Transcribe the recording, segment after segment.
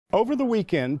Over the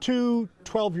weekend, two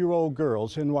 12-year-old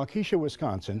girls in Waukesha,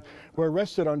 Wisconsin, were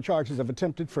arrested on charges of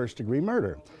attempted first-degree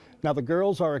murder. Now, the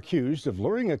girls are accused of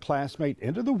luring a classmate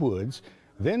into the woods,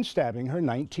 then stabbing her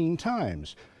 19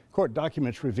 times. Court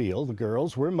documents reveal the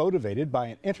girls were motivated by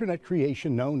an internet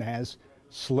creation known as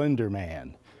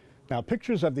Slenderman. Now,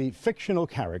 pictures of the fictional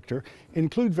character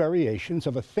include variations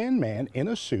of a thin man in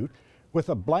a suit with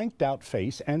a blanked-out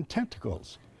face and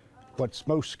tentacles. What's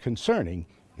most concerning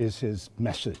is his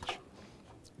message.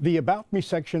 The About Me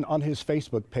section on his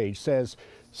Facebook page says,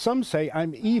 "Some say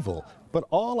I'm evil, but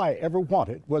all I ever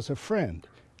wanted was a friend.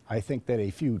 I think that a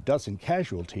few dozen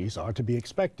casualties are to be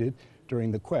expected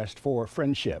during the quest for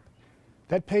friendship."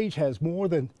 That page has more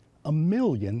than 1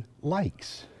 million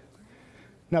likes.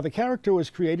 Now, the character was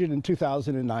created in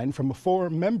 2009 from a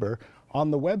forum member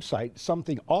on the website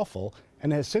Something Awful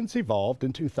and has since evolved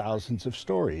into thousands of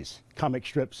stories, comic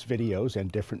strips, videos,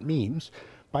 and different memes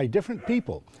by different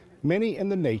people, many in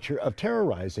the nature of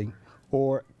terrorizing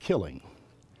or killing.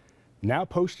 Now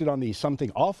posted on the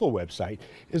Something Awful website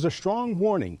is a strong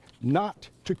warning not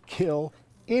to kill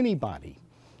anybody,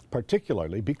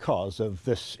 particularly because of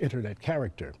this internet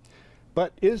character.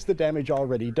 But is the damage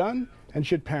already done, and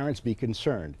should parents be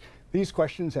concerned? These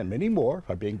questions and many more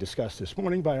are being discussed this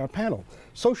morning by our panel.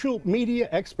 Social media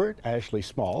expert Ashley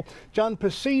Small, John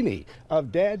Pacini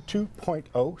of Dad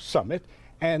 2.0 Summit,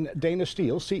 and Dayna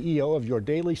Steele, CEO of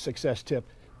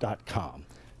YourDailySuccessTip.com.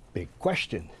 Big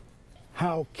question.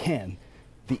 How can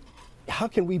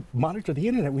we monitor the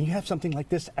internet when you have something like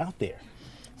this out there?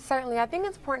 Certainly. I think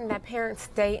it's important that parents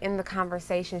stay in the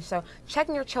conversation. So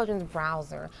checking your children's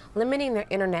browser, limiting their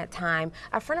internet time.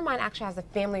 A friend of mine actually has a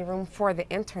family room for the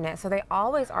internet, so they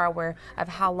always are aware of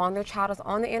how long their child is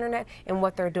on the internet and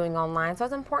what they're doing online. So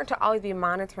it's important to always be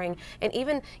monitoring and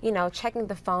even, checking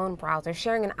the phone browser,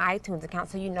 sharing an iTunes account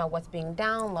so you know what's being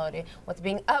downloaded, what's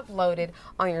being uploaded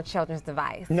on your children's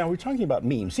device. Now, we're talking about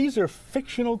memes. These are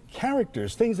fictional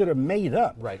characters, things that are made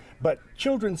up. Right. But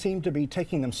children seem to be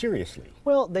taking them seriously.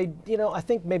 Well, I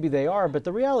think maybe they are, but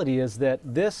the reality is that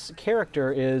this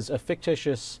character is a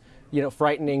fictitious,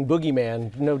 frightening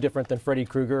boogeyman, no different than Freddy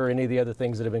Krueger or any of the other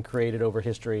things that have been created over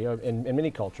history in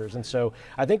many cultures. And so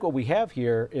I think what we have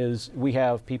here is we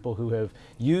have people who have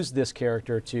used this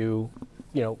character to,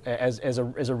 as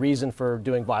a reason for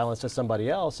doing violence to somebody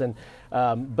else. And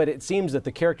but it seems that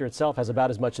the character itself has about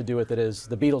as much to do with it as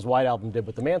the Beatles' White Album did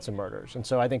with the Manson murders. And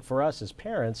so I think for us as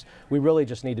parents, we really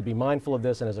just need to be mindful of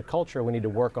this, and as a culture, we need to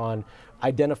work on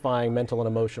identifying mental and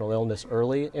emotional illness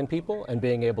early in people and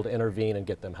being able to intervene and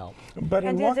get them help. But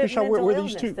in Waukesha, were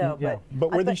these two?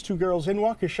 But were these two girls in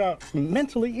Waukesha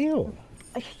mentally ill?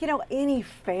 Any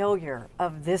failure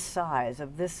of this size,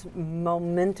 of this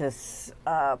momentous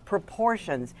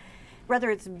proportions,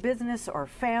 whether it's business or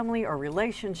family or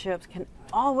relationships, can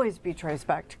always be traced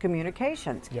back to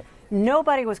communications. Yep.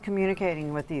 Nobody was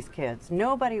communicating with these kids.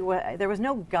 There was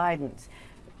no guidance.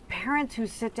 Parents who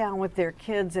sit down with their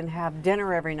kids and have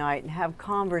dinner every night and have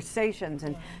conversations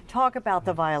and talk about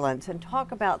the violence and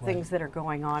talk about things that are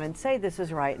going on and say this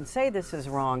is right and say this is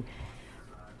wrong.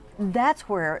 That's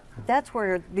where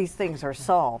these things are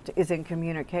solved, is in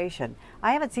communication.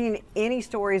 I haven't seen any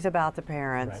stories about the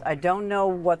parents. Right. I don't know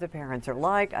what the parents are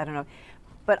like. I don't know.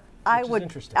 But I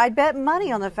bet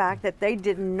money on the fact that they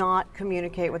did not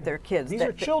communicate with their kids. These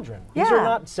are children. Yeah. These are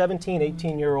not 17,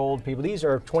 18-year-old people. These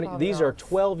are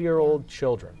 12-year-old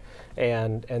children.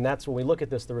 And that's when we look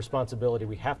at this, the responsibility,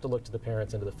 we have to look to the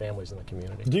parents and to the families and the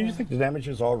community. Do you think the damage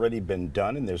has already been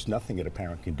done and there's nothing that a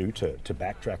parent can do to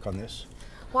backtrack on this?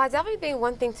 Well, I definitely think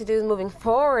one thing to do moving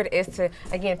forward is to,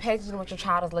 again, pay attention to what your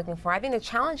child is looking for. I think the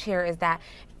challenge here is that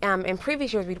in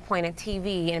previous years we'd point at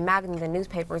TV and magazines and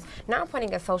newspapers. Now I'm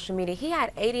pointing at social media. He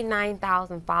had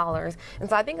 89,000 followers. And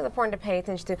so I think it's important to pay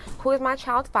attention to who is my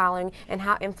child following and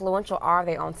how influential are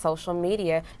they on social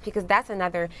media, because that's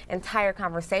another entire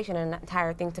conversation and an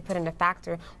entire thing to put into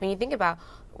factor when you think about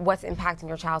what's impacting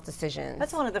your child's decisions.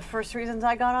 That's one of the first reasons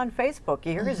I got on Facebook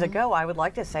years ago. I would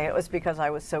like to say it was because I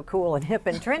was so cool and hip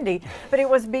and trendy, but it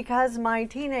was because my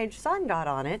teenage son got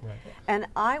on it, and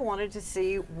I wanted to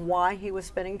see why he was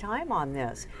spending time on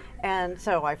this. And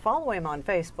so I follow him on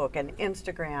Facebook and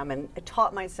Instagram, and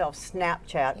taught myself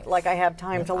Snapchat, like I have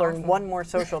time to learn one more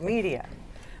social media.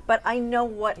 But I know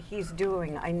what he's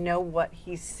doing. I know what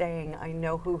he's saying. I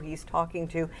know who he's talking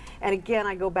to. And again,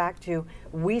 I go back to,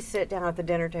 we sit down at the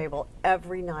dinner table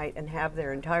every night and have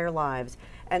their entire lives.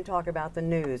 and talk about the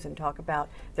news and talk about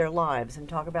their lives and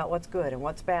talk about what's good and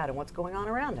what's bad and what's going on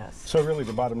around us. So really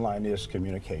the bottom line is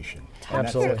communication.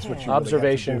 Absolutely. That's what you really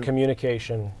Observation, have to do.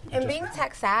 communication. And being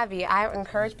tech savvy, I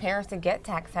encourage parents to get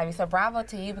tech savvy. So bravo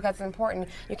to you, because it's important.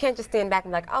 You can't just stand back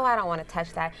and be like, oh, I don't want to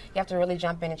touch that. You have to really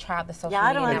jump in and try out the social Yeah, I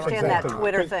media don't networks. understand that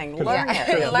Twitter thing. Learn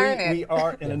it. Learn it. We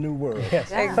are in a new world. Yes.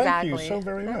 Thank Exactly. you so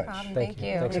very No much. problem. Thank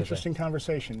you. Thanks, Interesting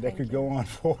conversation that could go on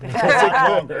for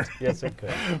longer. Yes, it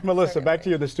could. Melissa, back to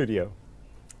you in the studio.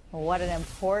 What an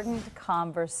important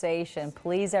conversation.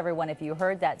 Please, everyone, if you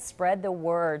heard that, spread the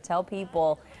word. Tell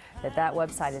people that that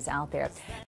website is out there.